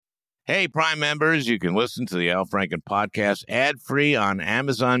Hey, Prime members, you can listen to the Al Franken podcast ad-free on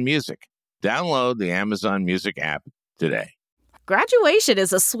Amazon Music. Download the Amazon Music app today. Graduation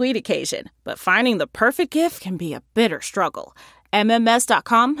is a sweet occasion, but finding the perfect gift can be a bitter struggle.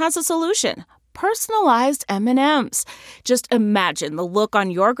 MMS.com has a solution. Personalized M&Ms. Just imagine the look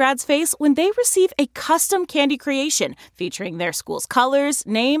on your grad's face when they receive a custom candy creation featuring their school's colors,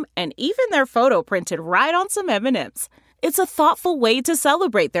 name, and even their photo printed right on some M&Ms. It's a thoughtful way to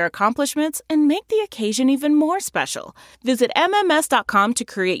celebrate their accomplishments and make the occasion even more special. Visit MMS.com to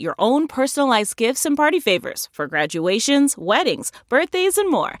create your own personalized gifts and party favors for graduations, weddings, birthdays,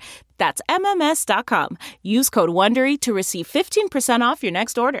 and more. That's MMS.com. Use code WONDERY to receive 15% off your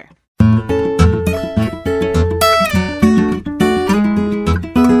next order.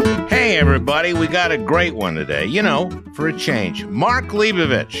 Hey, everybody, we got a great one today. You know, for a change. Mark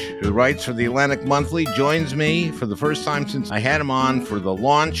Leibovich, who writes for the Atlantic Monthly, joins me for the first time since I had him on for the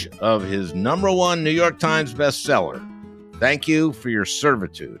launch of his #1 New York Times bestseller, Thank You for Your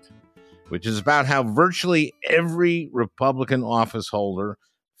Servitude, which is about how virtually every Republican office holder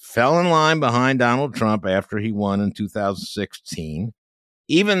fell in line behind Donald Trump after he won in 2016.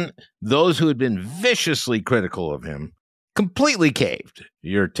 Even those who had been viciously critical of him completely caved.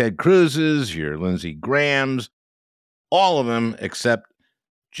 Your Ted Cruz's, your Lindsey Graham's, all of them except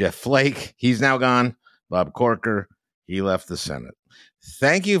Jeff Flake. He's now gone. Bob Corker, he left the Senate.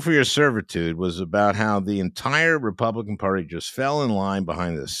 Thank You for Your Servitude was about how the entire Republican Party just fell in line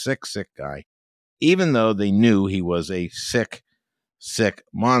behind this sick guy, even though they knew he was a sick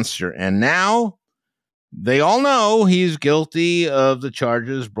monster. And now they all know he's guilty of the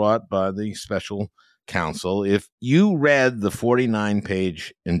charges brought by the special counsel. If you read the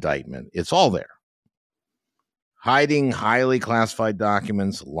 49-page indictment, it's all there. Hiding highly classified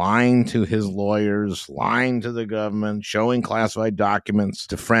documents, lying to his lawyers, lying to the government, showing classified documents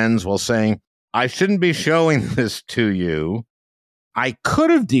to friends while saying, I shouldn't be showing this to you. I could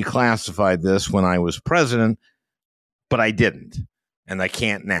have declassified this when I was president, but I didn't, and I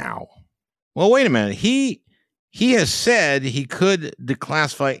can't now. Well, wait a minute. He has said he could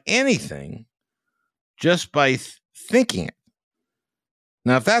declassify anything just by thinking it.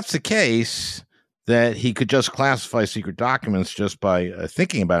 Now, if that's the case, that he could just classify secret documents just by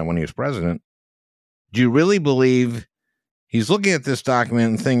thinking about it when he was president, do you really believe he's looking at this document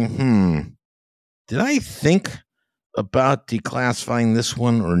and thinking, did I think about declassifying this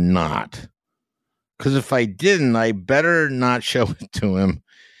one or not? Because if I didn't, I better not show it to him,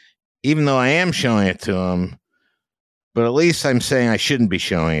 even though I am showing it to him. But at least I'm saying I shouldn't be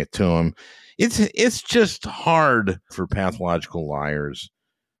showing it to him. It's just hard for pathological liars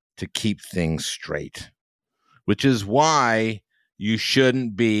to keep things straight, which is why you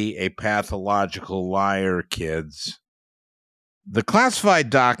shouldn't be a pathological liar, kids. The classified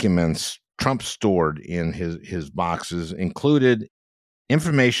documents Trump stored in his boxes included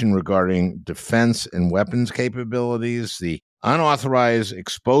information regarding defense and weapons capabilities. The unauthorized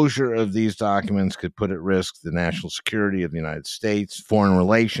exposure of these documents could put at risk the national security of the United States, foreign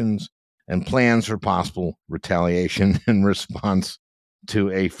relations, and plans for possible retaliation in response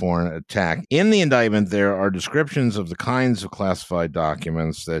to a foreign attack. In the indictment, there are descriptions of the kinds of classified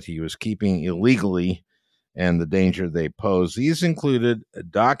documents that he was keeping illegally and the danger they pose. These included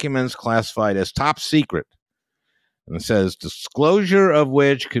documents classified as top secret, and it says disclosure of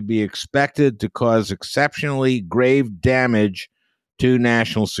which could be expected to cause exceptionally grave damage to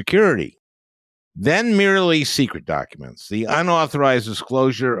national security. Then merely secret documents, the unauthorized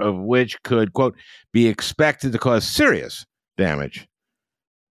disclosure of which could, quote, be expected to cause serious damage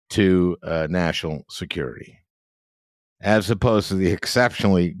to national security, as opposed to the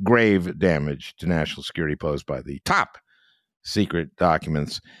exceptionally grave damage to national security posed by the top secret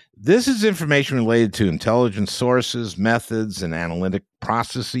documents. This is information related to intelligence sources, methods, and analytic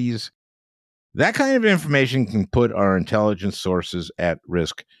processes. That kind of information can put our intelligence sources at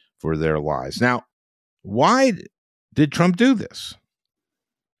risk for their lives. Now, why did Trump do this?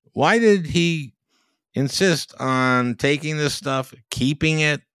 Why did he insist on taking this stuff, keeping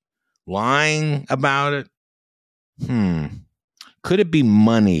it, lying about it? Could it be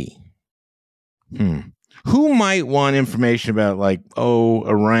money? Who might want information about, like,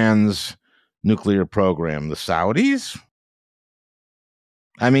 Iran's nuclear program? The Saudis?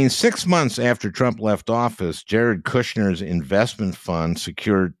 I mean, 6 months after Trump left office, Jared Kushner's investment fund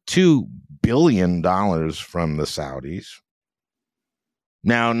secured $2 billion from the Saudis.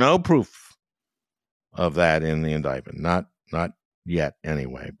 Now, no proof of that in the indictment. Not yet,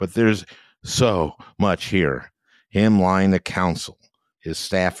 anyway. But there's so much here. Him lying to counsel. His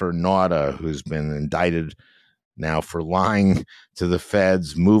staffer, Nauta, who's been indicted now for lying to the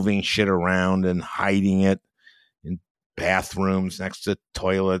feds, moving shit around and hiding it in bathrooms next to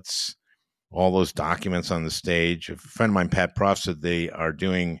toilets, all those documents on the stage. A friend of mine, Pat Proff, said they are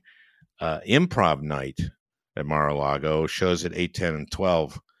doing improv night at Mar-a-Lago, shows at 8, 10, and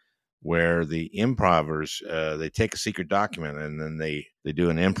 12, where the improvers, they take a secret document and then they do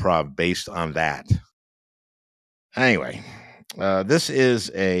an improv based on that. Anyway, this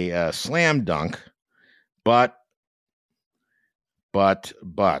is a slam dunk, but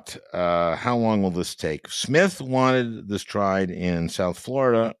how long will this take? Smith wanted this tried in South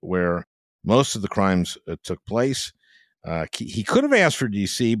Florida, where most of the crimes took place. He could have asked for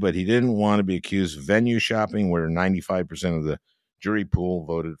D.C., but he didn't want to be accused of venue shopping, where 95% of the jury pool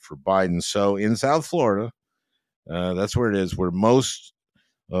voted for Biden. So in South Florida, that's where it is, where most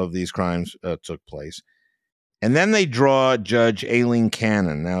of these crimes took place. And then they draw Judge Aileen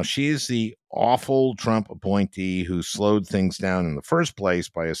Cannon. Now, she's the awful Trump appointee who slowed things down in the first place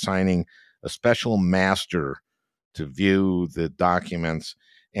by assigning a special master to view the documents.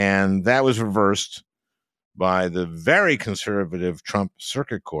 And that was reversed by the very conservative Trump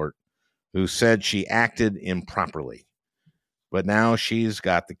Circuit Court, who said she acted improperly. But now she's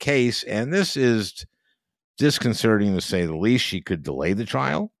got the case, and this is disconcerting to say the least. She could delay the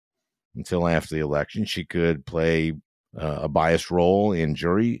trial until after the election. She could play a biased role in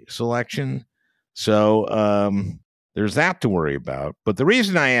jury selection. So there's that to worry about. But the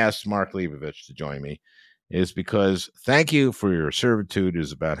reason I asked Mark Leibovich to join me is because thank you for your servitude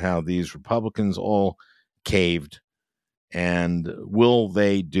is about how these Republicans all caved, and will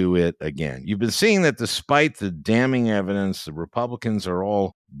they do it again? You've been seeing that despite the damning evidence, the Republicans are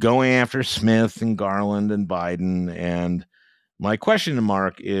all going after Smith and Garland and Biden. And my question to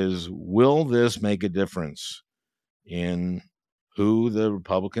Mark is, will this make a difference in who the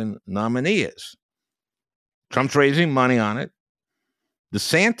Republican nominee is? Trump's raising money on it.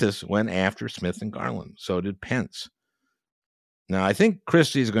 DeSantis went after Smith and Garland. So did Pence. Now, I think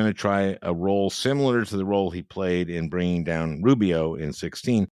Christie's going to try a role similar to the role he played in bringing down Rubio in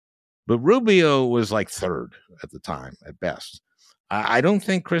 2016. But Rubio was like third at the time, at best. I don't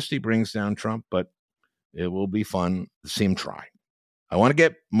think Christie brings down Trump, but it will be fun to see him try. I want to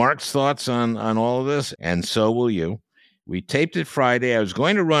get Mark's thoughts on all of this, and so will you. We taped it Friday. I was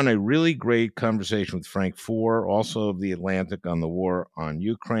going to run a really great conversation with Frank Foer, also of The Atlantic, on the war on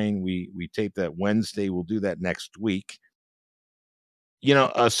Ukraine. We taped that Wednesday. We'll do that next week. You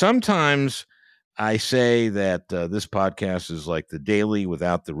know, sometimes I say that this podcast is like the Daily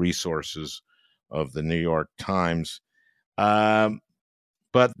without the resources of the New York Times.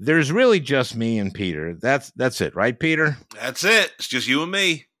 But there's really just me and Peter. That's it, right, Peter? That's it. It's just you and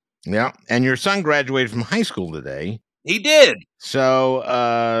me. Yeah. And your son graduated from high school today. He did.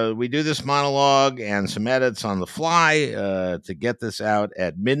 So we do this monologue and some edits on the fly to get this out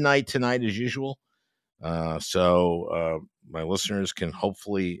at midnight tonight, as usual. So my listeners can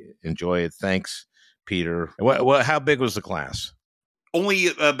hopefully enjoy it. Thanks, Peter. How big was the class? Only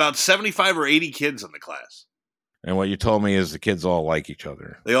about 75 or 80 kids in the class. And what you told me is the kids all like each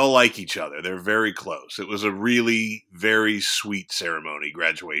other. They all like each other. They're very close. It was a really very sweet ceremony,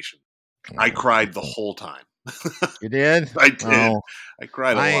 graduation. I cried the whole time. You did? I did. Oh, I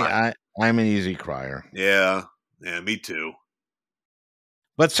cried a lot. I'm an easy crier. Yeah, me too.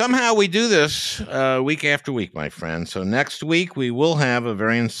 But somehow we do this week after week, my friend. So next week we will have a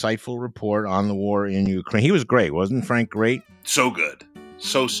very insightful report on the war in Ukraine. He was great. Wasn't Frank great? So good.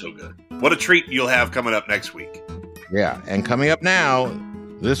 So good. What a treat you'll have coming up next week. Yeah, and coming up now,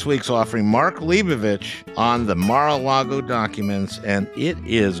 this week's offering Mark Leibovich on the Mar-a-Lago documents, and it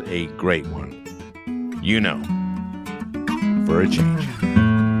is a great one. You know, for a change.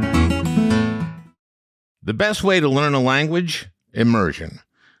 The best way to learn a language? Immersion.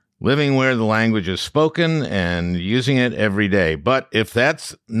 Living where the language is spoken and using it every day. But if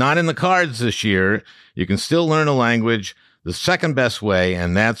that's not in the cards this year, you can still learn a language the second best way,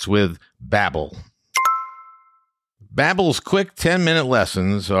 and that's with Babbel. Babbel's quick 10-minute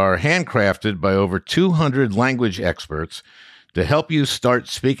lessons are handcrafted by over 200 language experts to help you start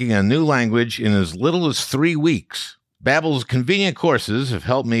speaking a new language in as little as 3 weeks. Babbel's convenient courses have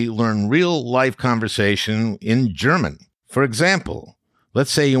helped me learn real-life conversation in German. For example,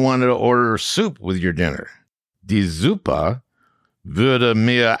 let's say you wanted to order soup with your dinner. Die Suppe würde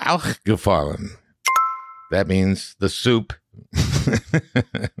mir auch gefallen. That means the soup.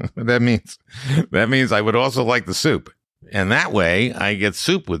 That means I would also like the soup. And that way, I get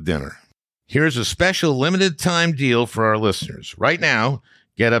soup with dinner. Here's a special limited time deal for our listeners. Right now,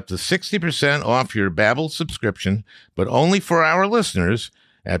 get up to 60% off your Babbel subscription, but only for our listeners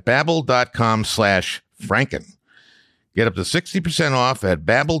at babbel.com/Franken. Get up to 60% off at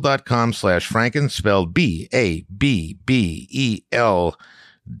babbel.com/Franken, spelled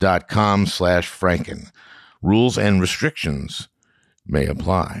BABBEL.com/Franken. Rules and restrictions may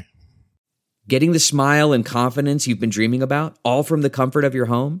apply. Getting the smile and confidence you've been dreaming about, all from the comfort of your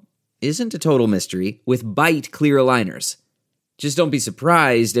home, isn't a total mystery with Byte clear aligners. Just don't be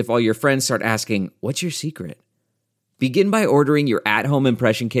surprised if all your friends start asking, "What's your secret?" Begin by ordering your at-home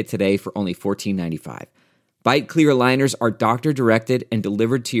impression kit today for only $14.95. Byte clear aligners are doctor-directed and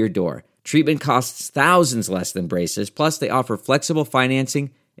delivered to your door. Treatment costs thousands less than braces, plus they offer flexible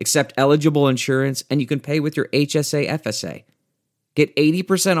financing, accept eligible insurance, and you can pay with your HSA FSA. Get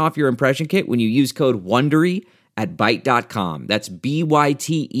 80% off your impression kit when you use code WONDERY at Byte.com. That's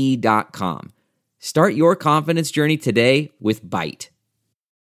BYTE.com. Start your confidence journey today with Byte.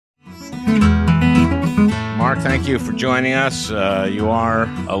 Mark, thank you for joining us. You are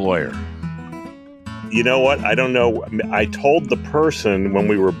a lawyer. You know what? I don't know. I told the person when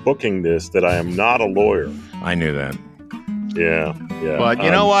we were booking this that I am not a lawyer. I knew that. Yeah. But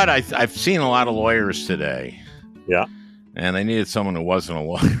you know what? I've seen a lot of lawyers today. Yeah. And I needed someone who wasn't a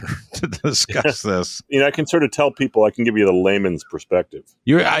lawyer to discuss this. I can sort of tell people, I can give you the layman's perspective.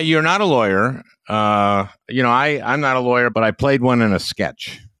 You're not a lawyer. I'm not a lawyer, but I played one in a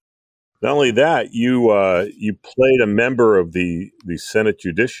sketch. Not only that, you played a member of the Senate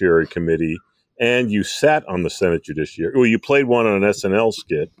Judiciary Committee, and you sat on the Senate Judiciary. Well, you played one on an SNL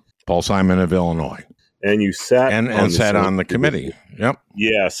skit. Paul Simon of Illinois. And you sat and sat on the committee. Yep.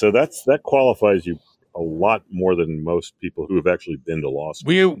 Yeah, so that qualifies you a lot more than most people who have actually been to law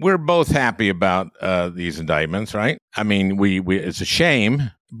school. We're both happy about these indictments, right? I mean, we it's a shame,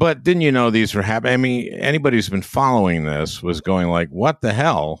 but didn't you know these were happening? I mean, anybody who's been following this was going like, what the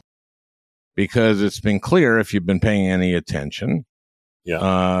hell? Because it's been clear, if you've been paying any attention,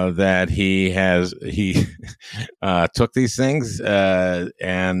 that he took these things,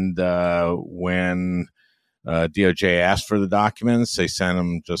 and when DOJ asked for the documents, they sent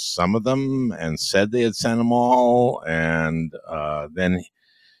him just some of them and said they had sent them all, and then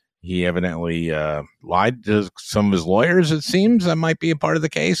he evidently lied to some of his lawyers. It seems that might be a part of the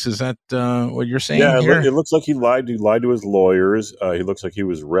case. Is that what you're saying? Yeah, here? It looks like he lied. He lied to his lawyers. He looks like he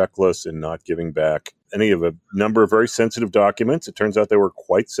was reckless in not giving back any of a number of very sensitive documents. It turns out they were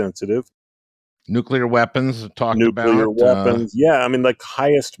quite sensitive. Nuclear weapons about. Nuclear weapons. Yeah, I mean, like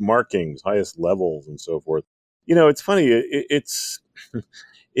highest markings, highest levels, and so forth. It's funny.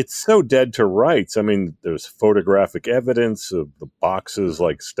 It's so dead to rights. I mean, there's photographic evidence of the boxes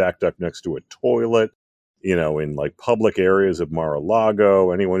like stacked up next to a toilet, in like public areas of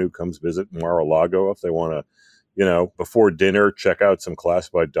Mar-a-Lago. Anyone who comes visit Mar-a-Lago, if they want to, before dinner, check out some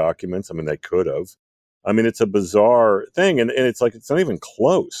classified documents. I mean, they could have. I mean, it's a bizarre thing. And it's like, it's not even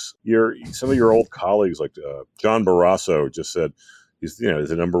close. Some of your old colleagues, like John Barrasso, just said, he's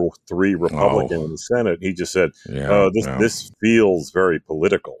the number 3 Republican in the Senate. He just said, this feels very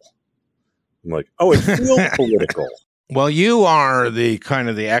political. I'm like, it feels political. Well, you are the kind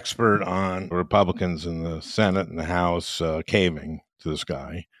of the expert on Republicans in the Senate and the House caving to this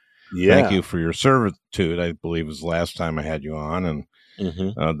guy. Yeah. Thank you for your servitude. I believe it was the last time I had you on. And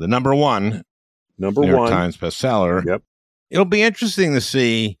the number one New York Times bestseller. Yep. It'll be interesting to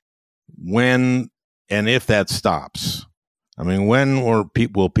see when and if that stops. I mean, when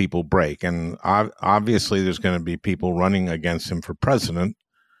will people break? And obviously, there's going to be people running against him for president.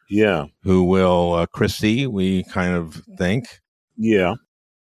 Yeah. Who will, Christie, we kind of think. Yeah.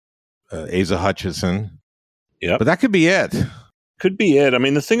 Asa Hutchinson. Yeah. But that could be it. Could be it. I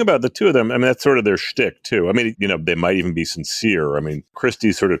mean, the thing about the two of them, I mean, that's sort of their shtick, too. I mean, they might even be sincere. I mean,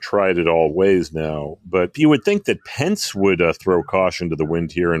 Christie sort of tried it all ways now. But you would think that Pence would throw caution to the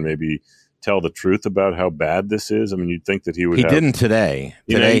wind here and maybe tell the truth about how bad this is. I mean, you'd think that he would. He didn't today.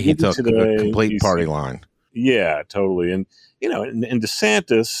 Today he took a complete party line. Yeah, totally. And and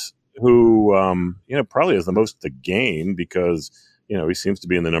DeSantis, who probably has the most to gain because he seems to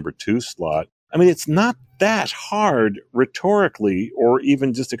be in the number 2 slot. I mean, it's not that hard rhetorically or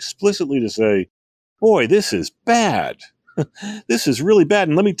even just explicitly to say, "Boy, this is bad. This is really bad."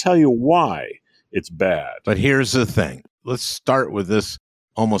 And let me tell you why it's bad. But here's the thing. Let's start with this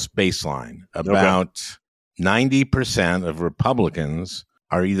almost baseline. About 90% of Republicans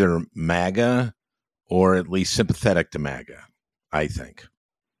are either MAGA or at least sympathetic to MAGA, I think.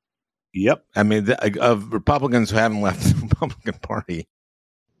 Yep. I mean, of Republicans who haven't left the Republican Party,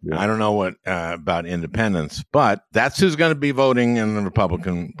 I don't know what about independents, but that's who's going to be voting in the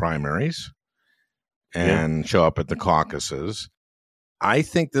Republican primaries and show up at the caucuses. I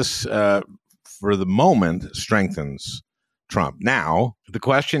think this, for the moment, strengthens Trump. Now, the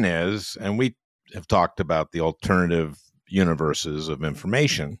question is, and we have talked about the alternative universes of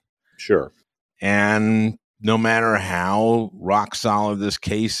information. Sure. And no matter how rock solid this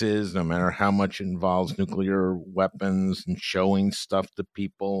case is, no matter how much it involves nuclear weapons and showing stuff to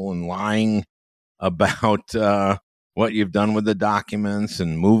people and lying about what you've done with the documents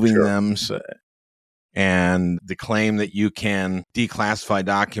and moving them, and the claim that you can declassify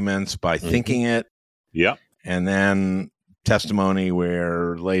documents by thinking it. Yeah. And then testimony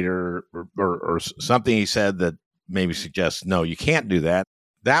where later or something he said that maybe suggests, no, you can't do that.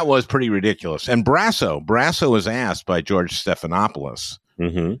 That was pretty ridiculous. And Brasso was asked by George Stephanopoulos,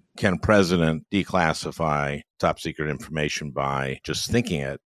 can a president declassify top secret information by just thinking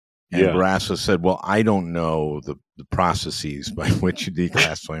it? And Brasso said, well, I don't know the processes by which you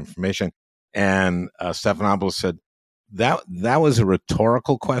declassify information. And Stephanopoulos said, that was a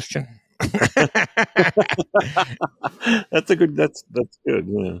rhetorical question. That's good.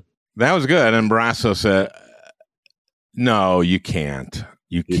 Yeah. That was good. And Brasso said, no, you can't.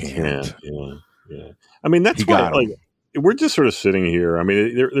 You can't. Yeah. I mean, that's why, like, we're just sort of sitting here. I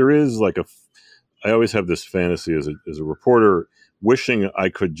mean, there is like I always have this fantasy as a reporter, wishing I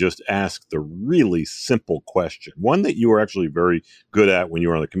could just ask the really simple question, one that you were actually very good at when you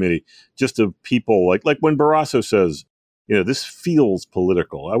were on the committee, just of people like when Barrasso says, this feels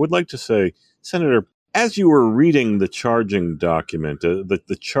political. I would like to say, Senator, as you were reading the charging document,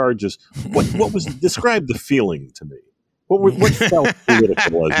 the charges, what was, describe the feeling to me. What felt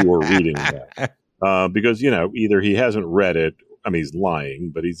political as you were reading that? Because, either he hasn't read it. I mean, he's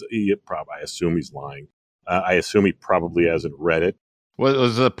lying, but I assume he's lying. I assume he probably hasn't read it.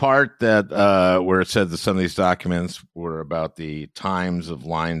 Was the part that where it said that some of these documents were about the times of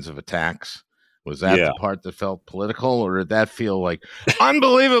lines of attacks? Was that the part that felt political, or did that feel like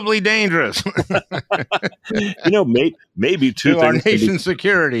unbelievably dangerous? Maybe two to things. Our nation's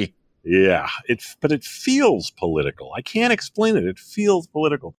security. Yeah, but it feels political. I can't explain it. It feels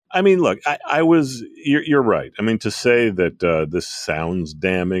political. I mean, look, you're right. I mean, to say that this sounds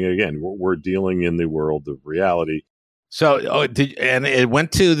damning, again, we're dealing in the world of reality. So, and it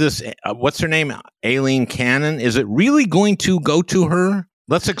went to this, what's her name? Aileen Cannon. Is it really going to go to her?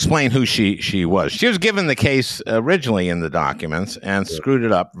 Let's explain who she was. She was given the case originally in the documents and screwed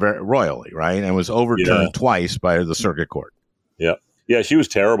it up royally, right? And was overturned twice by the circuit court. Yeah. Yeah, she was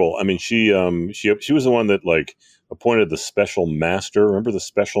terrible. I mean, she was the one that appointed the special master. Remember the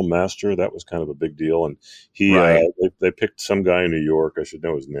special master? That was kind of a big deal. And they picked some guy in New York. I should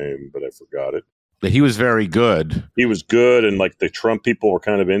know his name, but I forgot it. But he was very good. He was good, and the Trump people were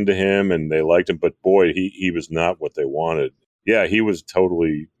kind of into him, and they liked him. But boy, he was not what they wanted. Yeah, he was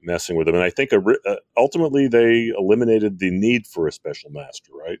totally messing with them. And I think ultimately they eliminated the need for a special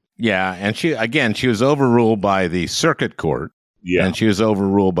master, right? Yeah, and she was overruled by the circuit court. Yeah, and she was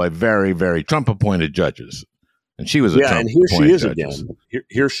overruled by very, very Trump-appointed judges. And she was a Trump-appointed judge. And here she is again.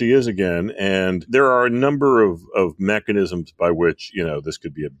 Here she is again. And there are a number of mechanisms by which, this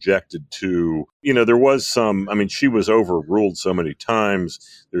could be objected to. There was some, I mean, she was overruled so many times.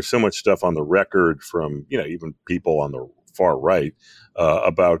 There's so much stuff on the record from, even people on the far right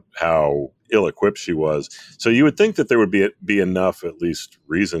about how ill-equipped she was. So you would think that there would be enough, at least,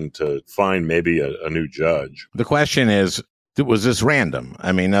 reason to find maybe a new judge. The question is, was this random?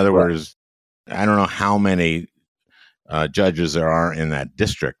 I mean, in other words, I don't know how many judges there are in that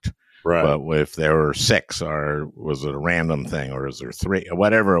district, but if there were 6, or was it a random thing, or is there 3,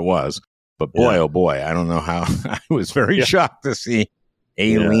 whatever it was. But boy, oh boy, I don't know how. I was very shocked to see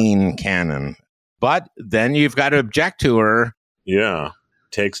Aileen Cannon. But then you've got to object to her. Yeah,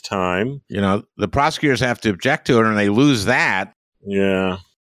 takes time. The prosecutors have to object to her, and they lose that. Yeah.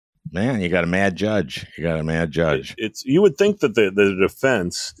 Man, you got a mad judge. You would think that the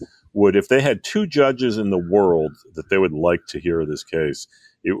defense would, if they had 2 judges in the world that they would like to hear this case,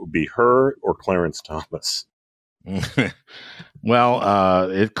 it would be her or Clarence Thomas. Well,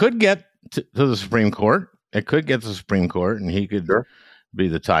 it could get to the Supreme Court. It could get to the Supreme Court, and he could be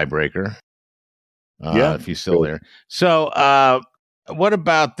the tiebreaker. If he's still there. So, what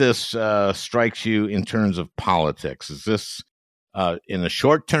about this strikes you in terms of politics? Is this in the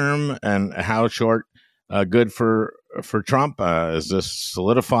short term, and how short good for Trump? Does this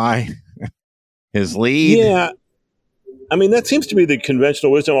solidify his lead? Yeah, I mean, that seems to be the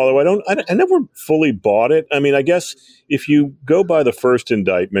conventional wisdom. Although I never fully bought it. I mean, I guess if you go by the first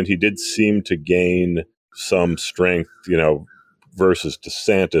indictment, he did seem to gain some strength, versus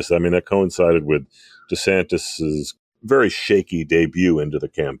DeSantis. I mean, that coincided with DeSantis's very shaky debut into the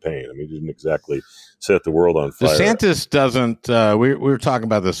campaign. I mean, he didn't exactly set the world on fire. DeSantis doesn't, we were talking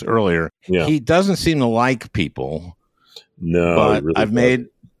about this earlier. Yeah. He doesn't seem to like people. No, but really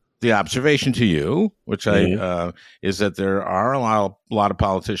the observation to you, which Mhm. is that there are a lot of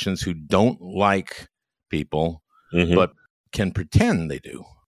politicians who don't like people, Mhm. but can pretend they do.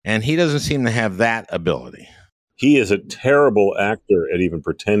 And he doesn't seem to have that ability. He is a terrible actor at even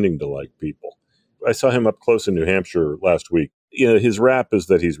pretending to like people. I saw him up close in New Hampshire last week. His rap is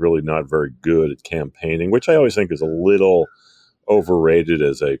that he's really not very good at campaigning, which I always think is a little overrated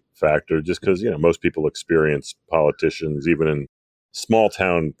as a factor, just because, most people experience politicians, even in small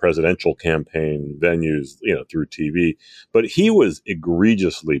town presidential campaign venues, through TV. But he was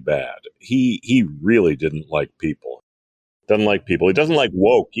egregiously bad. He really didn't like people. Doesn't like people. He doesn't like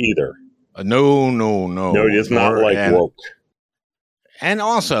woke either. No. No, he does not like woke. And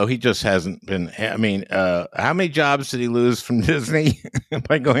also, he just hasn't been. I mean, how many jobs did he lose from Disney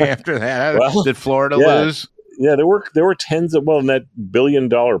by going after that? Well, did Florida yeah. lose? Yeah, there were tens of, in that $1 billion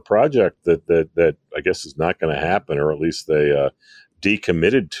project that I guess is not going to happen, or at least they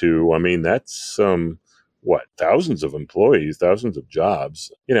decommitted to. I mean, that's thousands of employees, thousands of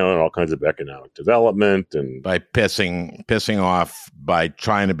jobs, and all kinds of economic development, and by pissing off by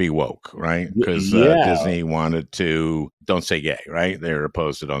trying to be woke, right? Because Disney wanted to don't say gay, right? They're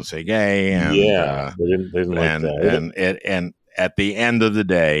opposed to don't say gay, and they didn't like that. And at the end of the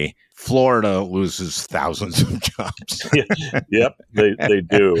day, Florida loses thousands of jobs. Yep, they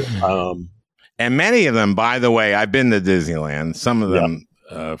do. And many of them, by the way, I've been to Disneyland. Some of them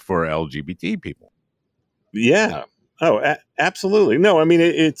for LGBT people. Yeah. Oh, absolutely. No, I mean,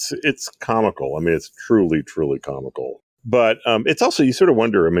 it's comical. I mean, it's truly, truly comical. But it's also, you sort of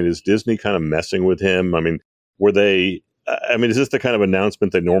wonder, I mean, is Disney kind of messing with him? I mean, is this the kind of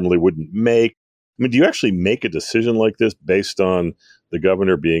announcement they normally wouldn't make? I mean, do you actually make a decision like this based on the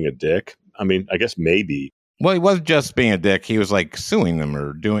governor being a dick? I mean, I guess maybe. Well, he wasn't just being a dick. He was like suing them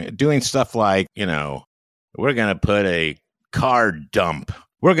or doing stuff like, we're going to put a car dump.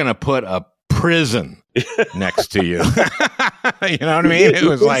 We're going to put a prison next to you. You know what I mean? It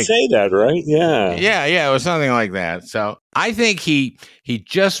was like, say that, right? Yeah. It was something like that. So I think he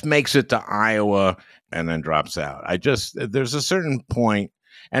just makes it to Iowa and then drops out. There's a certain point,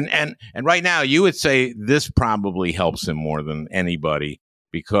 and right now you would say this probably helps him more than anybody,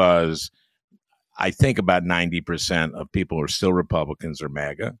 because I think about 90% of people who are still Republicans are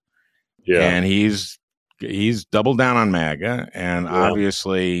MAGA. Yeah. And he's doubled down on MAGA, and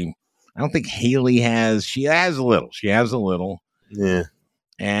obviously I don't think Haley has. She has a little. Yeah.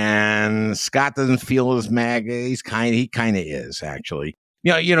 And Scott doesn't feel as MAGA. He kind of is, actually.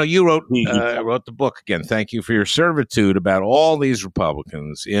 You wrote the book again. Thank you for your servitude about all these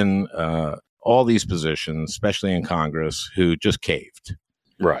Republicans in all these positions, especially in Congress, who just caved.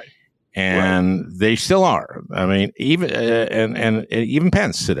 Right. And they still are. I mean, even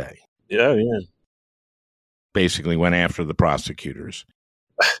Pence today. Yeah. Basically went after the prosecutors.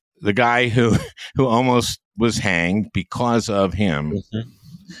 The guy who almost was hanged because of him. Mm-hmm.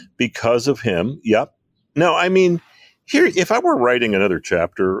 Because of him. Yep. No, I mean, here, if I were writing another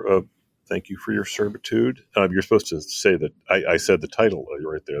chapter of Thank You for Your Servitude, you're supposed to say that I said the title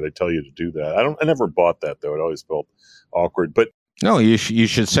right there. They tell you to do that. I never bought that, though. It always felt awkward. But no, you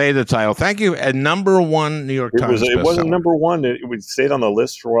should say the title. Thank you. At number one New York Times. It wasn't number one. It stayed on the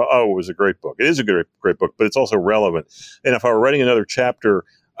list for a while. Oh, it was a great book. It is a great book, but it's also relevant. And if I were writing another chapter,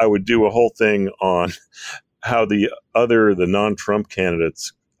 I would do a whole thing on how the non-Trump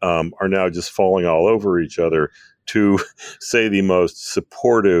candidates are now just falling all over each other to say the most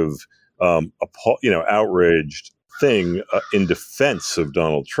supportive, outraged thing in defense of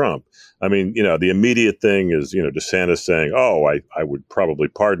Donald Trump. I mean, the immediate thing is, DeSantis saying, "Oh, I would probably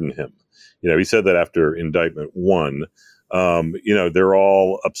pardon him." He said that after Indictment 1. They're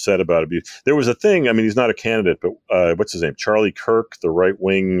all upset about abuse. There was a thing. I mean, he's not a candidate, but what's his name? Charlie Kirk, the right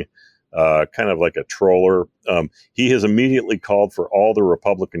wing, kind of like a troller. He has immediately called for all the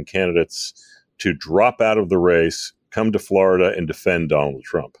Republican candidates to drop out of the race, come to Florida, and defend Donald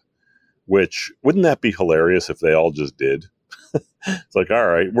Trump. Which, wouldn't that be hilarious if they all just did? It's like, all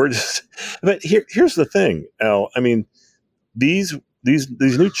right, but here's the thing, Al. I mean, these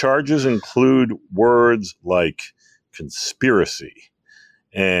new charges include words like conspiracy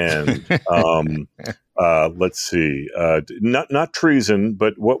and let's see, not treason,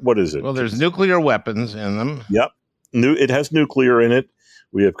 but what is it? Well, there's nuclear weapons in them. Yep, it has nuclear in it.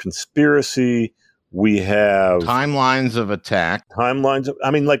 We have conspiracy. We have timelines of attack.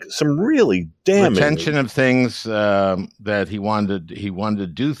 Like some really damning retention of things that he wanted to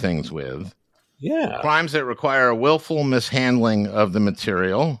do things with. Yeah, crimes that require a willful mishandling of the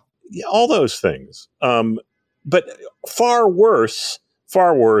material. Yeah, all those things. But far worse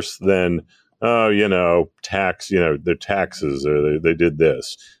than oh, tax, their taxes, or they did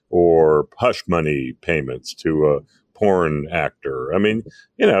this, or hush money payments to a porn actor. I mean,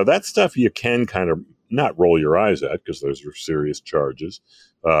 that stuff you can kind of not roll your eyes at because those are serious charges.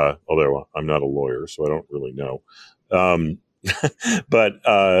 Although I'm not a lawyer, so I don't really know. But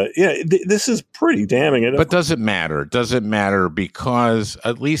this is pretty damning. But does it matter? Does it matter? Because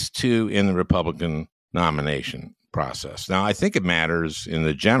at least in the Republican nomination process. Now, I think it matters in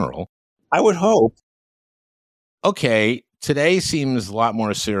the general. I would hope. Okay, today seems a lot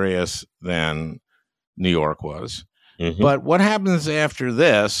more serious than New York was. Mm-hmm. But what happens after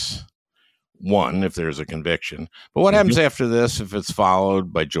this? One, if there's a conviction. But what happens after this if it's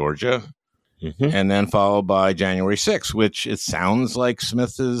followed by Georgia and then followed by January 6th, which it sounds like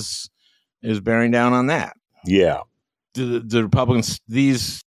Smith is bearing down on that? Yeah. Do the Republicans,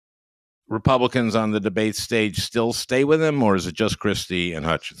 these Republicans on the debate stage, still stay with him, or is it just Christie and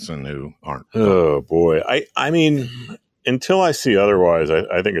Hutchinson who aren't? Oh, boy. I mean, until I see otherwise,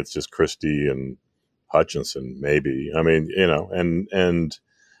 I think it's just Christie and Hutchinson, maybe. I mean, and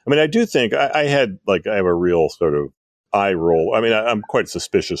I mean, I do think I have a real sort of eye roll. I mean, I'm quite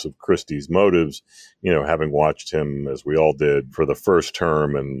suspicious of Christie's motives, having watched him, as we all did, for the first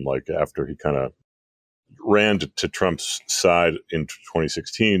term, and after he kind of ran to Trump's side in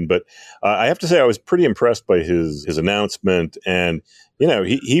 2016. But I have to say, I was pretty impressed by his announcement, and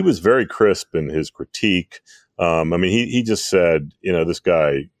he was very crisp in his critique. I mean, he just said, this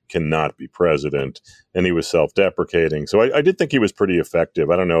guy cannot be president, and he was self-deprecating. So I did think he was pretty effective.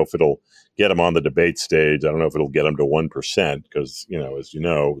 I don't know if it'll get him on the debate stage. I don't know if it'll get him to 1% because, as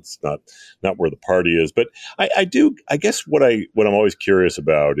it's not where the party is. But I guess what I'm always curious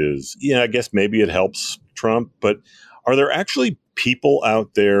about is, I guess maybe it helps Trump, but are there actually people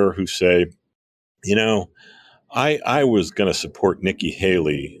out there who say, I was going to support Nikki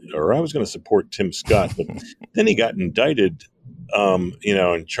Haley, or I was going to support Tim Scott, but then he got indicted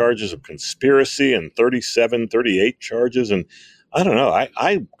in charges of conspiracy and 38 charges. And I don't know.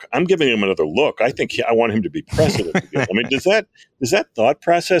 I'm giving him another look. I think I want him to be president again. I mean, does that thought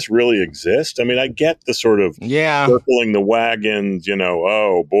process really exist? I mean, I get the sort of circling the wagons,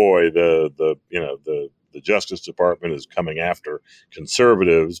 oh boy, the Justice Department is coming after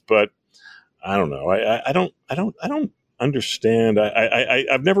conservatives, but I don't know. I don't understand.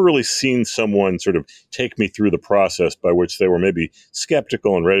 I've never really seen someone sort of take me through the process by which they were maybe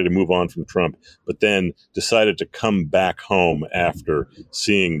skeptical and ready to move on from Trump, but then decided to come back home after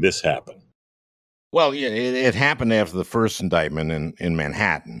seeing this happen. Well, yeah, it happened after the first indictment in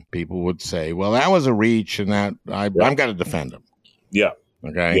Manhattan. People would say, well, that was a reach, and that I've got to defend him. Yeah.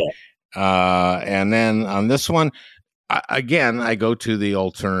 Okay. Yeah. And then on this one, again, I go to the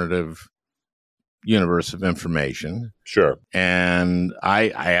alternative universe of information. Sure. And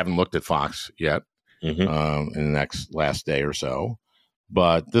I haven't looked at Fox yet in the last day or so,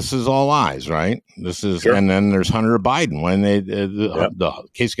 but this is all lies, right? This is, and then there's Hunter Biden. When the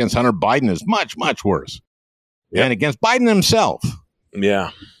case against Hunter Biden is much, much worse, and against Biden himself.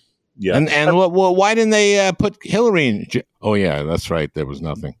 Yeah. Yeah. And why didn't they put Hillary in? Oh yeah, that's right. There was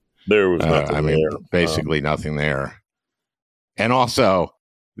nothing. There was nothing. I mean, basically nothing there. And also,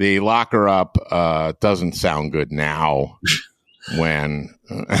 the lock her up doesn't sound good now. When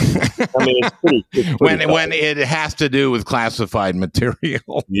I mean, it's pretty when it has to do with classified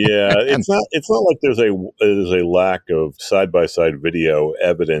material. Yeah, it's not like there's a lack of side by side video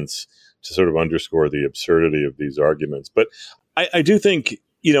evidence to sort of underscore the absurdity of these arguments. But I do think,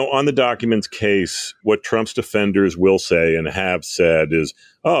 on the documents case, what Trump's defenders will say and have said is,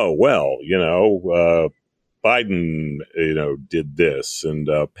 oh well, Biden, did this, and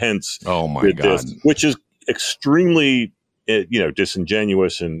Pence did this, which is extremely,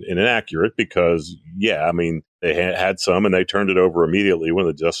 disingenuous and inaccurate because, I mean, they had some and they turned it over immediately when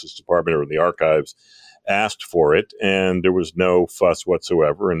the Justice Department or the archives asked for it, and there was no fuss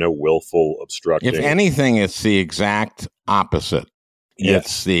whatsoever and no willful obstructing. If anything, it's the exact opposite.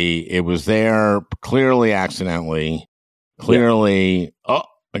 Yes. It was there clearly accidentally, oh,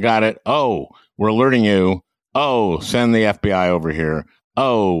 I got it. Oh, we're alerting you. Oh, send the FBI over here.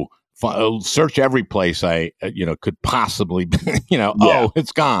 Oh, search every place I, could possibly, oh,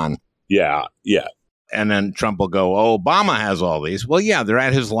 it's gone. Yeah, yeah. And then Trump will go, oh, Obama has all these. Well, yeah, they're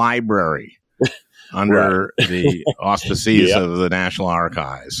at his library under the auspices of the National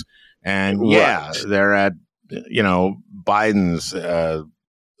Archives. And they're at, Biden's a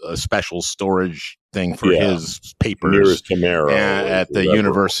special storage thing for his papers at the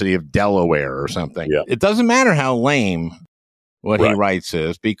University of Delaware or something. Yeah. It doesn't matter how lame what he writes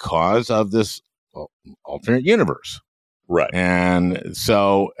is because of this alternate universe. Right. And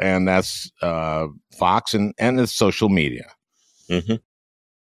that's Fox and it's social media. Mm-hmm.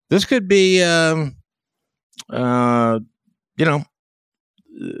 This could be,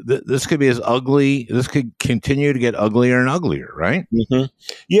 this could be as ugly. This could continue to get uglier and uglier, right? Mm-hmm.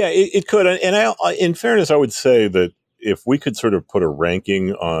 Yeah, it could. And in fairness, I would say that if we could sort of put a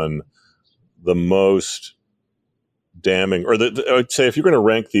ranking on the most damning, or I would say if you're going to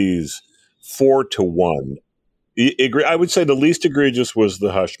rank these 4 to 1, I would say the least egregious was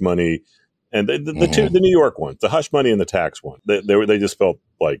the hush money, and the New York one, the hush money and the tax one. They just felt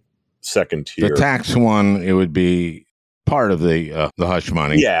like second tier. The tax one, it would be part of the hush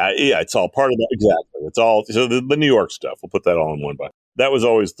money. Yeah, it's all part of that. Exactly. It's all, so the New York stuff, we'll put that all in one bucket. That was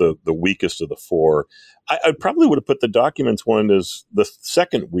always the weakest of the 4. I probably would have put the documents one as the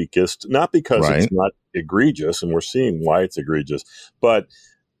second weakest, not because it's not egregious, and we're seeing why it's egregious, but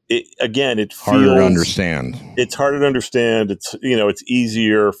it feels harder to understand. It's harder to understand. It's it's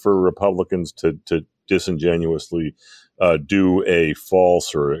easier for Republicans to disingenuously do a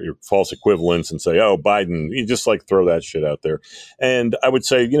false equivalence and say, "Oh, Biden," you just like throw that shit out there. And I would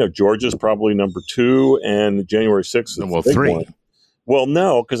say, Georgia's probably number 2, and January 6th is the big 3. one. Well,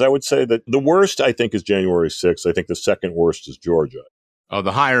 no, because I would say that the worst, I think, is January 6th. I think the second worst is Georgia. Oh,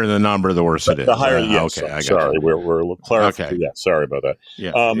 the higher the number, the worse it is. The higher, okay. I got sorry, you. We're clarifying. Okay. Yeah, sorry about that.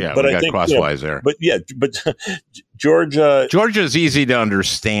 Yeah, but we I think crosswise there. But Georgia's easy to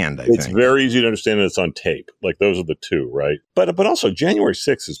understand. It's very easy to understand, and it's on tape. Like those are the 2, right? But also January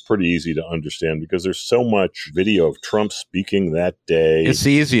 6th is pretty easy to understand because there's so much video of Trump speaking that day. It's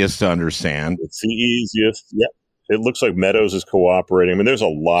the easiest to understand. It's the easiest. Yep. It looks like Meadows is cooperating. I mean, there's a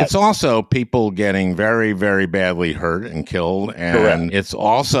lot. It's also people getting very, very badly hurt and killed. And Correct. It's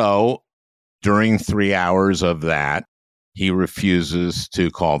also during 3 hours of that, he refuses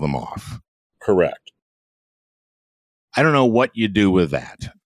to call them off. Correct. I don't know what you do with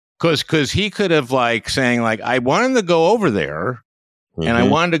that. Because he could have saying I wanted to go over there and I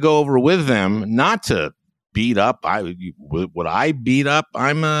wanted to go over with them, not to beat up. Would I beat up?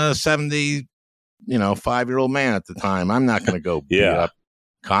 I'm a 5-year-old man at the time. I'm not going to go beat up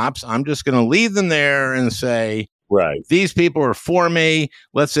cops. I'm just going to leave them there and say, right, these people are for me.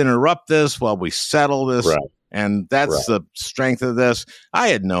 Let's interrupt this while we settle this. Right. And that's the strength of this. I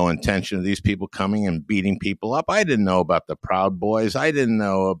had no intention of these people coming and beating people up. I didn't know about the Proud Boys. I didn't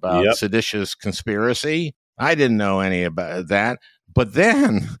know about seditious conspiracy. I didn't know any about that. But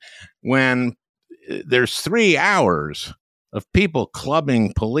then when there's 3 hours of people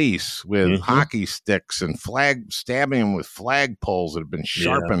clubbing police with hockey sticks and stabbing them with flagpoles that have been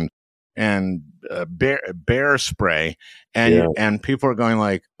sharpened and bear spray, and people are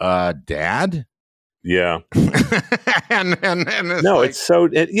going Dad? Yeah. and it's no, it's so,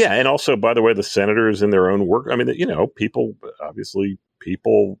 and also, by the way, the senators in their own work, I mean,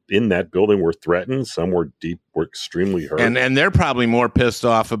 people in that building were threatened. Some were extremely hurt. And they're probably more pissed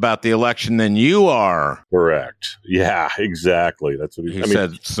off about the election than you are. Correct. Yeah, exactly. That's what he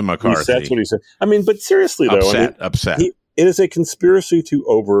said. Some McCarthy. That's what he said. I mean, but seriously, upset. It is a conspiracy to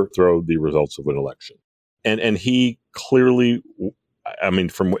overthrow the results of an election. And he clearly, I mean,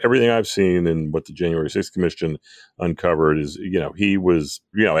 from everything I've seen and what the January 6th Commission uncovered is, he was,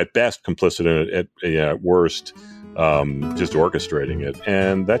 at best complicit in it, at worst, just orchestrating it.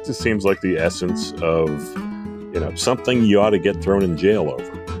 And that just seems like the essence of, something you ought to get thrown in jail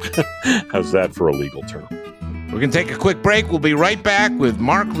over. How's that for a legal term? We're going to take a quick break. We'll be right back with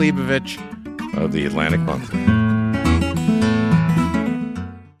Mark Leibovich of the Atlantic Monthly.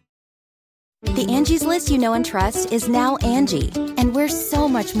 The Angie's List you know and trust is now Angie, and we're so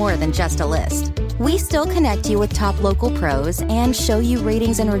much more than just a list. We still connect you with top local pros and show you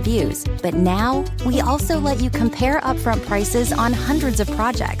ratings and reviews, but now we also let you compare upfront prices on hundreds of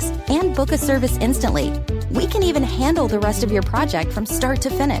projects and book a service instantly. We can even handle the rest of your project from start to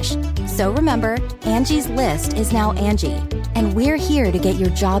finish. So remember, Angie's List is now Angie, and we're here to get your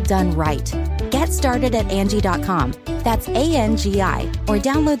job done right. Get started at Angie.com. That's ANGI, or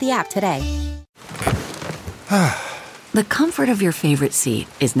download the app today. The comfort of your favorite seat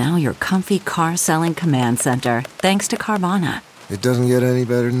is now your comfy car selling command center, thanks to Carvana. It doesn't get any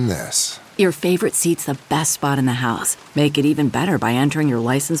better than this. Your favorite seat's the best spot in the house. Make it even better by entering your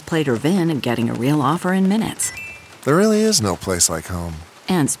license plate or VIN and getting a real offer in minutes. There really is no place like home.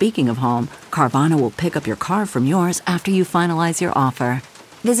 And speaking of home, Carvana will pick up your car from yours after you finalize your offer.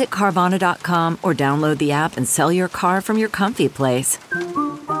 Visit Carvana.com or download the app and sell your car from your comfy place.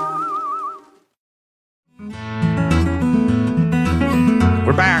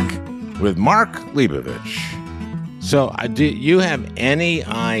 We're back with Mark Leibovich. So, do you have any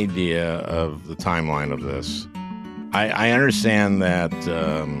idea of the timeline of this? I understand that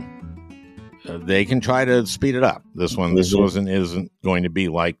they can try to speed it up. This isn't going to be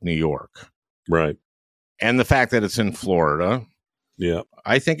like New York. Right. And the fact that it's in Florida, yeah,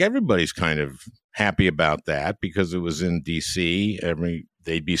 I think everybody's kind of happy about that because it was in D.C.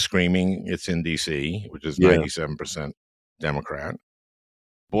 They'd be screaming it's in D.C., which is 97% Democrat.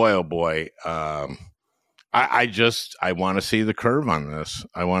 Boy, oh boy. I want to see the curve on this.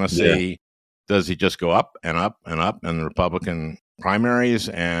 I want to see, does he just go up and up and up in the Republican primaries?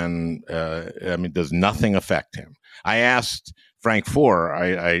 And does nothing affect him? I asked Frank Foer,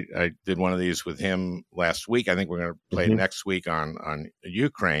 I did one of these with him last week. I think we're going to play it next week on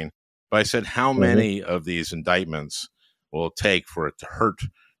Ukraine. But I said, how many of these indictments will it take for it to hurt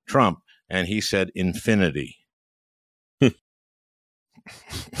Trump? And he said, infinity.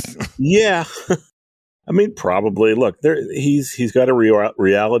 Yeah. I mean, probably. Look, he's got a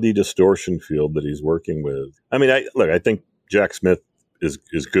reality distortion field that he's working with. I mean, I think Jack Smith is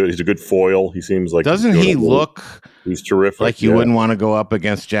good. He's a good foil. He seems like doesn't he look? He's terrific. Like you wouldn't want to go up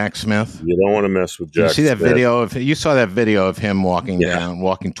against Jack Smith. You don't want to mess with Jack. You see that Smith. you saw that video of him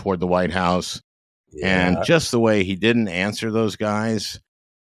walking toward the White House, and just the way he didn't answer those guys.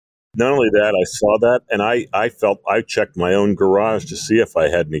 Not only that, I saw that, and I checked my own garage to see if I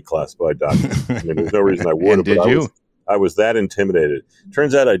had any classified documents. I mean, there's no reason I would have. Did you? I was that intimidated.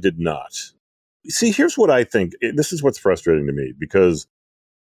 Turns out I did not. See, here's what I think. This is what's frustrating to me because,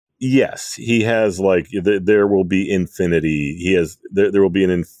 yes, he has there will be infinity. There will be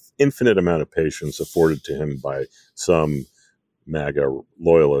an infinite amount of patience afforded to him by some MAGA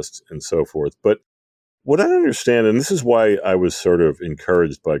loyalists and so forth. But what I don't understand, and this is why I was sort of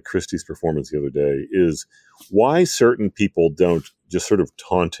encouraged by Christie's performance the other day, is why certain people don't just sort of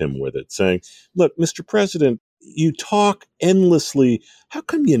taunt him with it, saying, look, Mr. President, you talk endlessly. How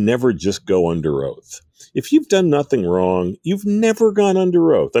come you never just go under oath? If you've done nothing wrong, you've never gone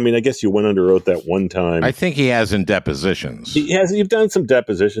under oath. I mean, I guess you went under oath that one time. I think he has in depositions. He has. You've done some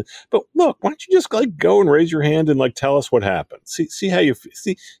depositions. But look, why don't you just go and raise your hand and tell us what happened? See how you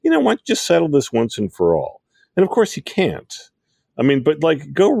see. Why don't you just settle this once and for all? And of course you can't. I mean, but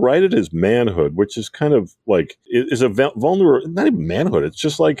go right at his manhood, which is kind of is a vulnerable, not even manhood. It's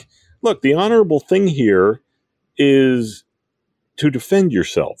just look, the honorable thing here is to defend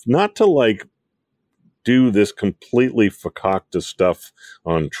yourself, not to do this completely fakakta stuff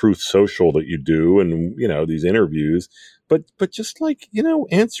on Truth Social that you do and, these interviews, but just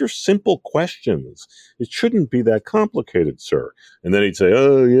answer simple questions. It shouldn't be that complicated, sir. And then he'd say,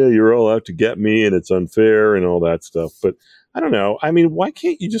 oh yeah, you're all out to get me and it's unfair and all that stuff. But I don't know. I mean, why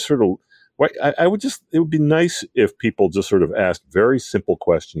can't you just sort of, it would be nice if people just sort of asked very simple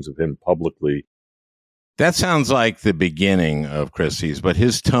questions of him publicly. That sounds like the beginning of Christie's, but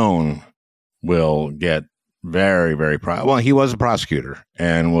his tone will get very, very well, he was a prosecutor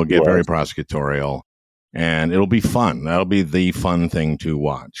and will get very prosecutorial, and it'll be fun. That'll be the fun thing to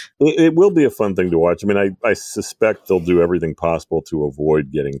watch. It will be a fun thing to watch. I mean, I suspect they'll do everything possible to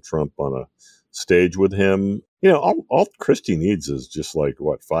avoid getting Trump on a stage with him. All Christie needs is just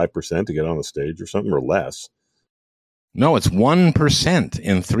 5% to get on a stage or something, or less. No, it's 1%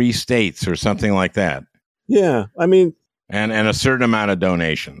 in 3 states or something like that. Yeah, I mean, and a certain amount of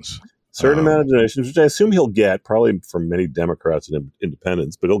donations. Amount of donations, which I assume he'll get, probably from many Democrats and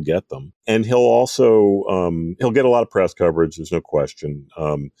independents, but he'll get them. And he'll also, he'll get a lot of press coverage. There's no question.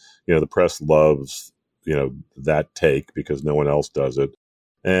 The press loves, that take because no one else does it.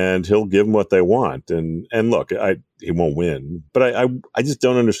 And he'll give them what they want. And look, he won't win, but I just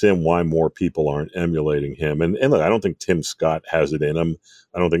don't understand why more people aren't emulating him. And look, I don't think Tim Scott has it in him.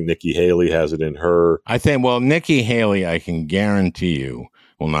 I don't think Nikki Haley has it in her. I think, Nikki Haley, I can guarantee you,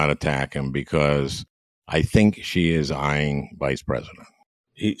 will not attack him because I think she is eyeing vice president.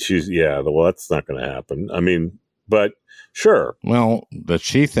 Well, that's not going to happen. I mean, but sure. Well, that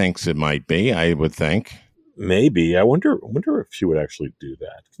she thinks it might be, I would think. Maybe. I wonder if she would actually do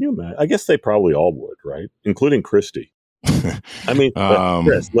that. Can you imagine? I guess they probably all would, right? Including Christie. I mean,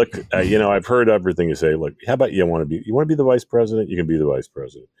 Chris, look, I've heard everything you say. Look, how about you want to be the vice president? You can be the vice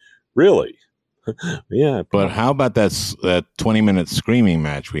president. Really? Yeah. But how about that 20-minute screaming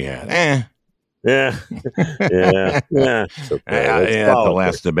match we had? Yeah. It's okay. The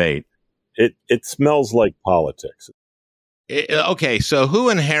last debate. It smells like politics. Okay, so who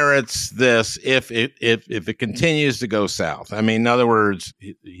inherits this if it continues to go south? I mean, in other words,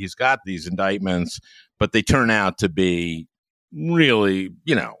 he's got these indictments, but they turn out to be really,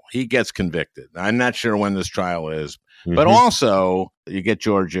 he gets convicted. I'm not sure when this trial is, but also you get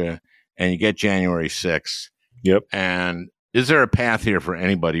Georgia and you get January 6th. Yep. And Is there a path here for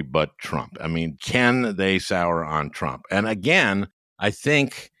anybody but Trump? I mean, can they sour on Trump? And again, I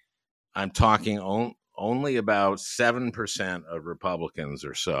think I'm talking only about 7% of Republicans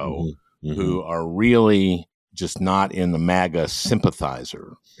or so who are really just not in the MAGA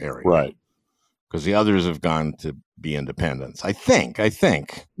sympathizer area. Right. Because the others have gone to be independents. I think.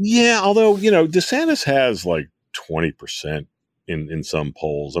 Yeah, although, DeSantis has like 20% in some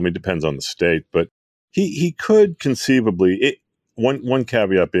polls. I mean, it depends on the state, but he could conceivably, one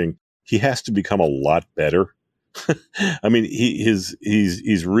caveat being he has to become a lot better. I mean, he's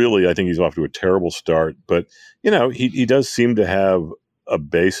really, I think he's off to a terrible start, but he does seem to have a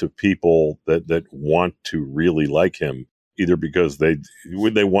base of people that want to really like him, either because they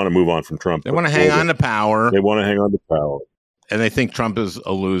want to move on from Trump. They want to hang on to power. They want to hang on to power. And they think Trump is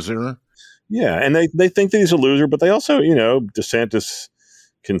a loser. Yeah, and they think that he's a loser, but they also, DeSantis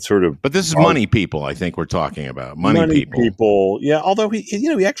can sort of. But this is money people, I think we're talking about. Money people. Yeah, although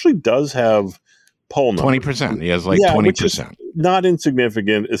he actually does have poll numbers. 20%. He has like 20%. Which is not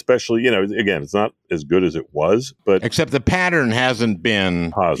insignificant, especially, again, it's not as good as it was, but. Except the pattern hasn't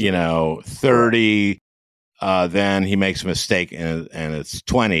been, positive. 30. Then he makes a mistake and it's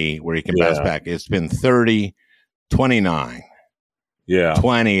 20 where he can bounce back. It's been 30, 29. Yeah.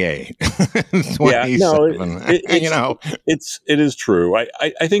 28. 27. It is true.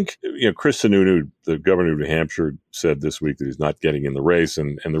 I think, Chris Sununu, the governor of New Hampshire, said this week that he's not getting in the race.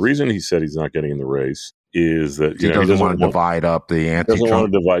 And the reason he said he's not getting in the race is that, he doesn't want to divide up the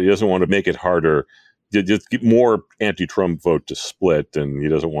anti-Trump. He doesn't want to make it harder. Just get more anti-Trump vote to split, and he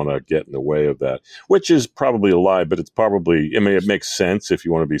doesn't want to get in the way of that, which is probably a lie, but it's probably, it makes sense if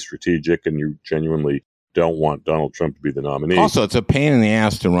you want to be strategic and you genuinely don't want Donald Trump to be the nominee. Also, it's a pain in the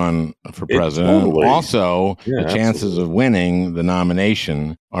ass to run for president. Totally. Also, the chances of winning the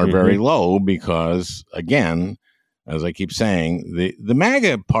nomination are very low because, again, as I keep saying, the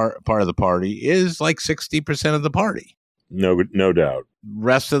MAGA part of the party is like 60% of the party. No doubt.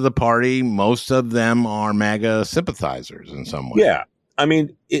 Rest of the party, most of them are MAGA sympathizers in some way. Yeah. I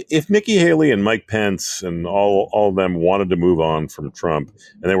mean, if Nikki Haley and Mike Pence and all of them wanted to move on from Trump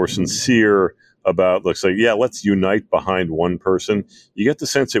and they were sincere about, let's unite behind one person, you get the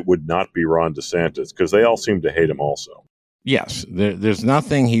sense it would not be Ron DeSantis because they all seem to hate him also. Yes. There's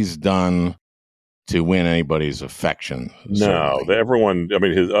nothing he's done to win anybody's affection. No, everyone,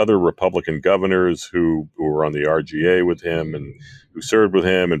 his other Republican governors who were on the RGA with him and who served with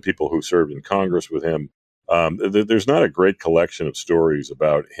him and people who served in Congress with him, there's not a great collection of stories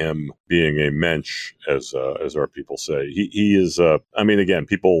about him being a mensch, as our people say. He is, again,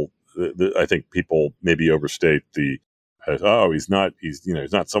 people, I think people maybe overstate he's not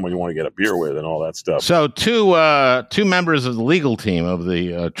someone you want to get a beer with and all that stuff. So two members of the legal team, of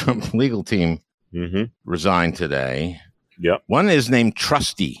the Trump legal team, resigned today. Yep. One is named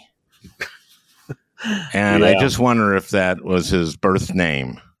Trusty. And I just wonder if that was his birth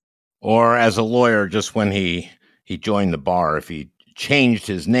name or as a lawyer, just when he joined the bar, if he changed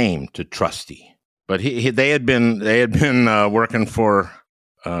his name to Trusty. But they had been working for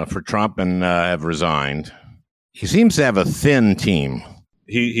Trump and have resigned. He seems to have a thin team.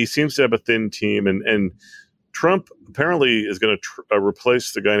 He seems to have a thin team, and Trump apparently is going to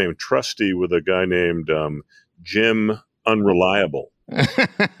replace the guy named Trusty with a guy named Jim Unreliable.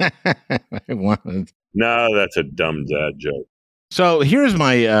 No, that's a dumb dad joke. So here's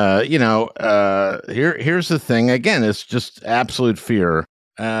my, here's the thing. Again, it's just absolute fear.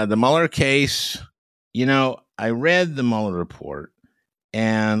 The Mueller case, I read the Mueller report,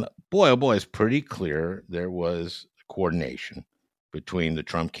 and boy, oh boy, it's pretty clear there was coordination between the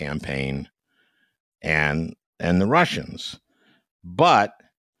Trump campaign and the Russians. But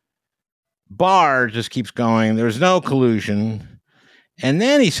Barr just keeps going, there's no collusion. And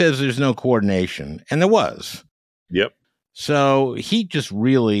then he says there's no coordination. And there was. Yep. So he just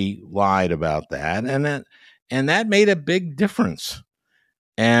really lied about that. And that made a big difference.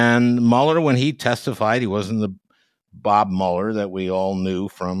 And Mueller, when he testified, he wasn't the Bob Mueller that we all knew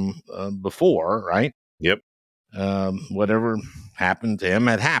from before, right? Yep. Whatever happened to him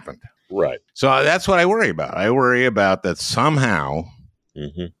had happened. Right. So that's what I worry about. I worry about that somehow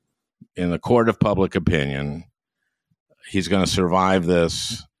in the court of public opinion, he's going to survive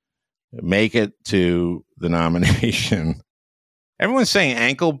this, make it to the nomination. Everyone's saying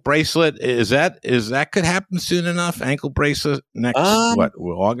ankle bracelet. Is that could happen soon enough? Ankle bracelet next,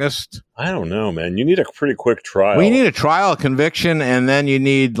 August? I don't know, man. You need a pretty quick trial. We need a trial, conviction, and then you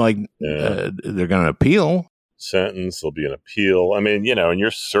need they're going to appeal. Sentence, there'll be an appeal. And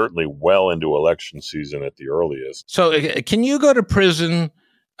you're certainly well into election season at the earliest. So can you go to prison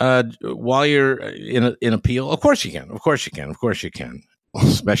while you're in appeal? Of course you can. Of course you can. Of course you can.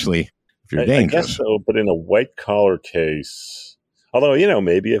 Especially if you're dangerous. I guess so, but in a white collar case, although,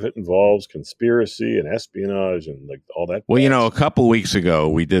 maybe if it involves conspiracy and espionage and like all that. Well, a couple weeks ago,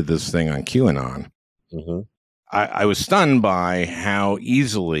 we did this thing on QAnon. Mm-hmm. I was stunned by how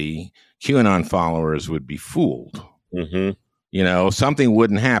easily QAnon followers would be fooled. Mm-hmm. Something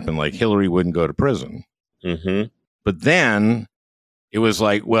wouldn't happen, like Hillary wouldn't go to prison. Mm-hmm. But then it was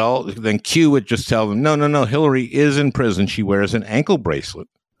like, well, then Q would just tell them, no, Hillary is in prison. She wears an ankle bracelet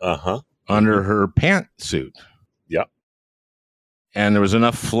under her pantsuit. Yeah. And there was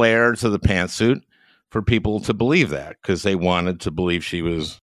enough flair to the pantsuit for people to believe that, because they wanted to believe she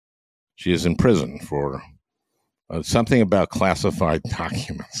is in prison for something about classified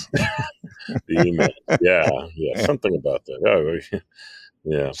documents. The email. Yeah, something about that. Oh,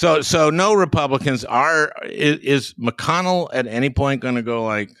 yeah. So no Republicans is McConnell at any point going to go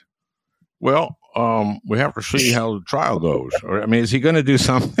like, well, we have to see how the trial goes? Or, I mean, is he going to do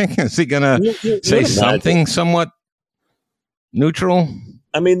something? Is he going to say something somewhat neutral?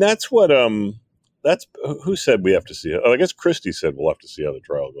 I mean, that's what that's who said we have to see. I guess Christie said we'll have to see how the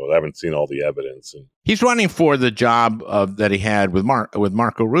trial goes. I haven't seen all the evidence. And he's running for the job that he had with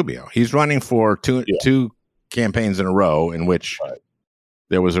Marco Rubio. He's running for two campaigns in a row in which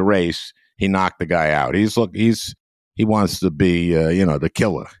there was a race. He knocked the guy out. He wants to be the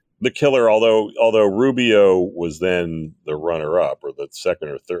killer. The killer, although Rubio was then the runner-up or the second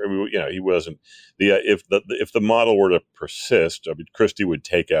or third, he wasn't. If the model were to persist, I mean, Christie would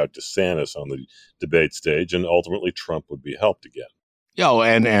take out DeSantis on the debate stage, and ultimately Trump would be helped again.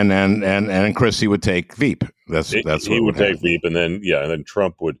 And Christie would take Veep. That's what he would take Veep, and then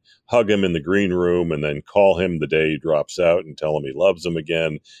Trump would hug him in the green room, and then call him the day he drops out and tell him he loves him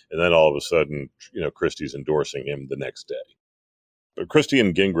again, and then all of a sudden, Christie's endorsing him the next day. But Christie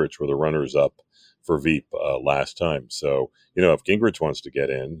and Gingrich were the runners-up for Veep last time. So, if Gingrich wants to get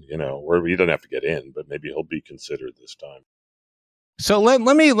in, or he doesn't have to get in, but maybe he'll be considered this time. So let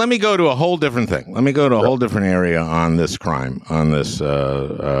me go to a whole different thing. Let me go to a whole different area on this crime, on this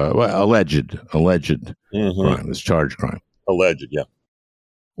alleged crime, this charged crime. Alleged, yeah.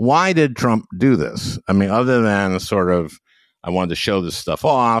 Why did Trump do this? I mean, other than sort of, I wanted to show this stuff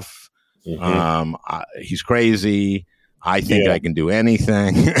off. He's crazy. I think I can do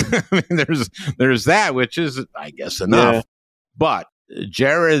anything. I mean, there's that, which is, I guess, enough. Yeah. But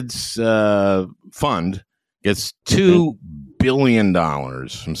Jared's fund gets $2 billion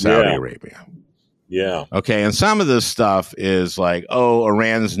from Saudi Arabia. Yeah. Okay, and some of this stuff is like,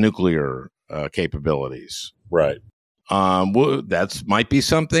 Iran's nuclear capabilities. Right. That might be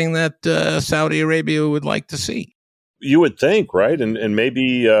something that Saudi Arabia would like to see. You would think, right? And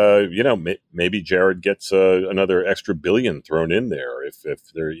maybe maybe Jared gets another extra billion thrown in there if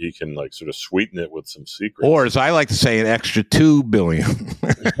he can like sort of sweeten it with some secrets, or as I like to say, an extra $2 billion.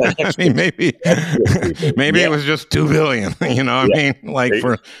 I mean, maybe it was just $2 billion. I mean, like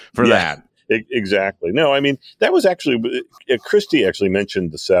for that. Exactly. No, I mean, that was actually Christie actually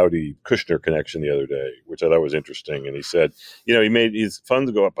mentioned the Saudi Kushner connection the other day, which I thought was interesting. And he said, he made his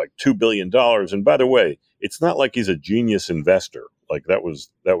funds go up like $2 billion. And by the way, it's not like he's a genius investor. Like that was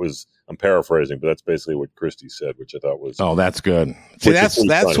I'm paraphrasing, but that's basically what Christie said, which I thought was. Oh, that's good. See,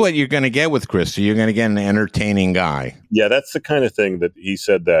 that's what you're going to get with Christie. You're going to get an entertaining guy. Yeah, that's the kind of thing that he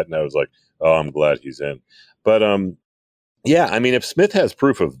said that. And I was like, oh, I'm glad he's in. But yeah, I mean, if Smith has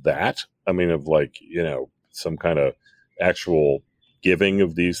proof of that, I mean, of like, some kind of actual giving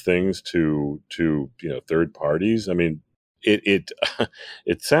of these things to third parties. I mean, it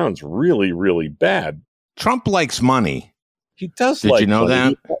sounds really, really bad. Trump likes money. He does. Did you know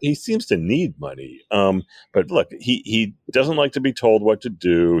money. that? He seems to need money. But look, he doesn't like to be told what to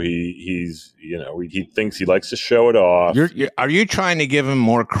do. He thinks he likes to show it off. Are you trying to give him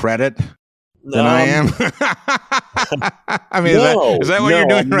more credit than I am? I mean, is that what you're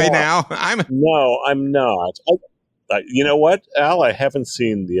doing right now? No, I'm not. You know what, Al? I haven't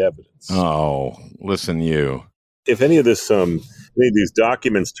seen the evidence. Oh, listen, you. If any of this, any of these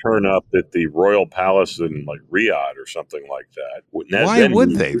documents turn up at the Royal Palace in like Riyadh or something like that, why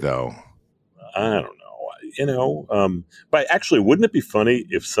would they though? I don't know. But actually, wouldn't it be funny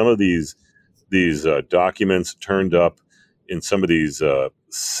if some of these documents turned up in some of these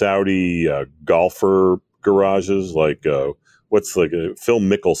Saudi golfer garages, like what's like Phil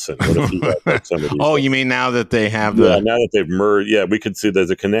Mickelson? What if he had like some of these? You mean now that they have now that they've merged? Yeah, we could see there's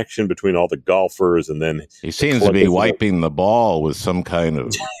a connection between all the golfers, and then he seems to be wiping the ball with some kind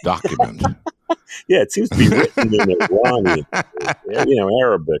of document. Yeah, it seems to be written in Iranian,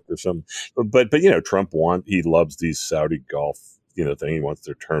 Arabic or something. But Trump he loves these Saudi golf thing. He wants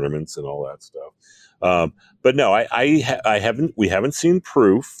their tournaments and all that stuff. But no, we haven't seen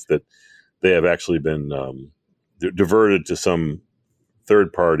proof that they have actually been diverted to some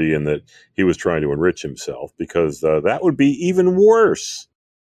third party and that he was trying to enrich himself, because that would be even worse.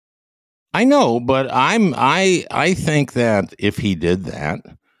 I know, but I think that if he did that,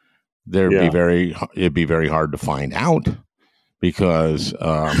 it'd be very hard to find out, because and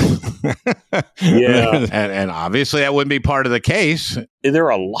obviously that wouldn't be part of the case. There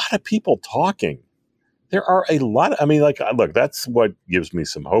are a lot of people talking. There are a lot. Look, that's what gives me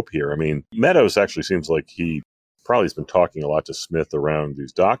some hope here. I mean, Meadows actually seems like he probably has been talking a lot to Smith around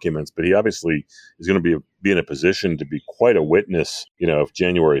these documents, but he obviously is going to be in a position to be quite a witness, if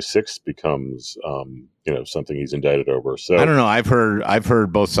January 6th becomes, something he's indicted over. So I don't know. I've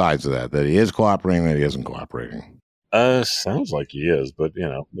heard both sides of that he is cooperating, that he isn't cooperating. Sounds like he is, but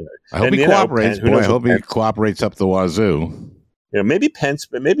I hope he cooperates. I hope he cooperates up the wazoo. Maybe Pence,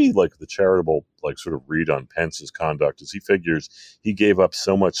 but maybe like the charitable, sort of read on Pence's conduct is he figures he gave up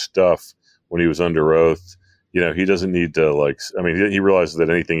so much stuff when he was under oath. He doesn't need to he realizes that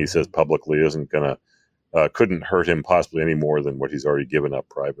anything he says publicly isn't couldn't hurt him possibly any more than what he's already given up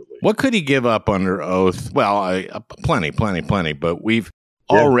privately. What could he give up under oath? Well, plenty, but we've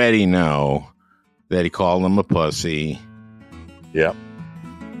already know that he called him a pussy. Yeah.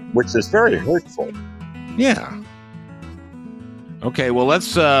 Which is very hurtful. Yeah. Okay, well,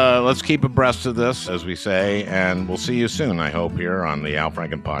 let's keep abreast of this, as we say, and we'll see you soon, I hope, here on the Al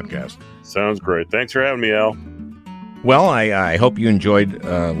Franken Podcast. Sounds great. Thanks for having me, Al. Well, I hope you enjoyed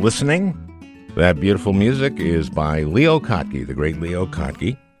listening. That beautiful music is by Leo Kottke, the great Leo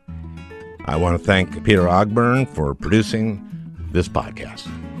Kottke. I want to thank Peter Ogburn for producing this podcast.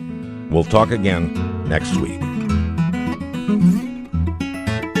 We'll talk again next week.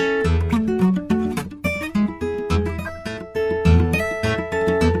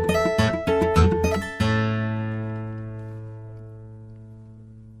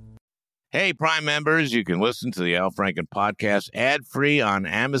 Hey, Prime members, you can listen to the Al Franken Podcast ad-free on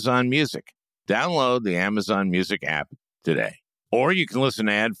Amazon Music. Download the Amazon Music app today. Or you can listen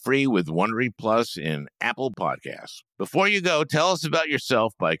ad-free with Wondery Plus in Apple Podcasts. Before you go, tell us about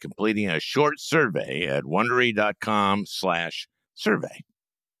yourself by completing a short survey at Wondery.com/survey.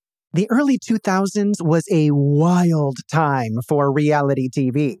 The early 2000s was a wild time for reality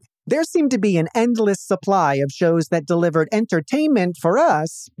TV. There seemed to be an endless supply of shows that delivered entertainment for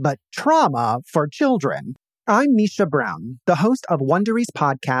us, but trauma for children. I'm Misha Brown, the host of Wondery's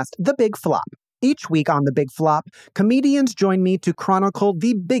podcast, The Big Flop. Each week on The Big Flop, comedians join me to chronicle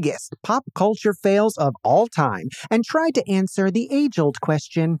the biggest pop culture fails of all time and try to answer the age-old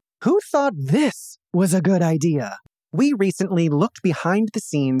question, who thought this was a good idea? We recently looked behind the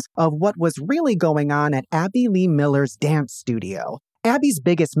scenes of what was really going on at Abby Lee Miller's dance studio. Abby's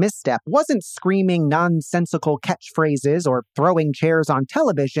biggest misstep wasn't screaming nonsensical catchphrases or throwing chairs on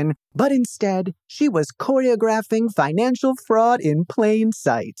television, but instead, she was choreographing financial fraud in plain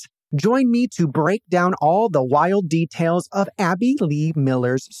sight. Join me to break down all the wild details of Abby Lee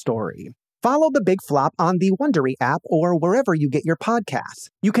Miller's story. Follow The Big Flop on the Wondery app or wherever you get your podcasts.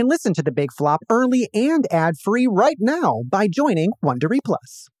 You can listen to The Big Flop early and ad-free right now by joining Wondery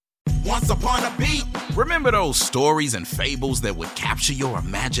Plus. Once upon a beat. Remember those stories and fables that would capture your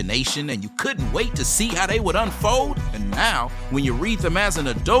imagination and you couldn't wait to see how they would unfold? And now, when you read them as an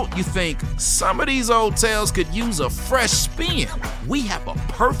adult, you think, some of these old tales could use a fresh spin. We have a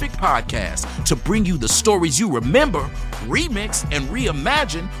perfect podcast to bring you the stories you remember, remix, and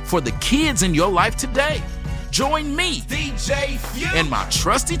reimagine for the kids in your life today. Join me, DJ Few, and my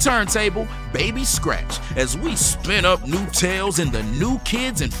trusty turntable, Baby Scratch, as we spin up new tales in the New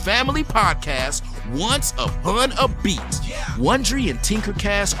Kids and Family podcast, Once Upon a Beat. Wondery and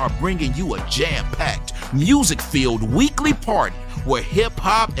Tinkercast are bringing you a jam-packed, music-filled weekly party where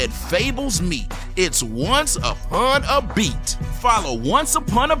hip-hop and fables meet. It's Once Upon a Beat. Follow Once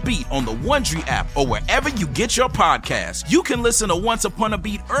Upon a Beat on the Wondery app or wherever you get your podcasts. You can listen to Once Upon a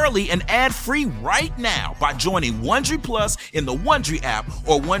Beat early and ad-free right now by joining Wondery Plus in the Wondery app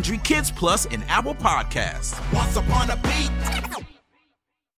or Wondery Kids Plus in Apple Podcasts. Once Upon a Beat.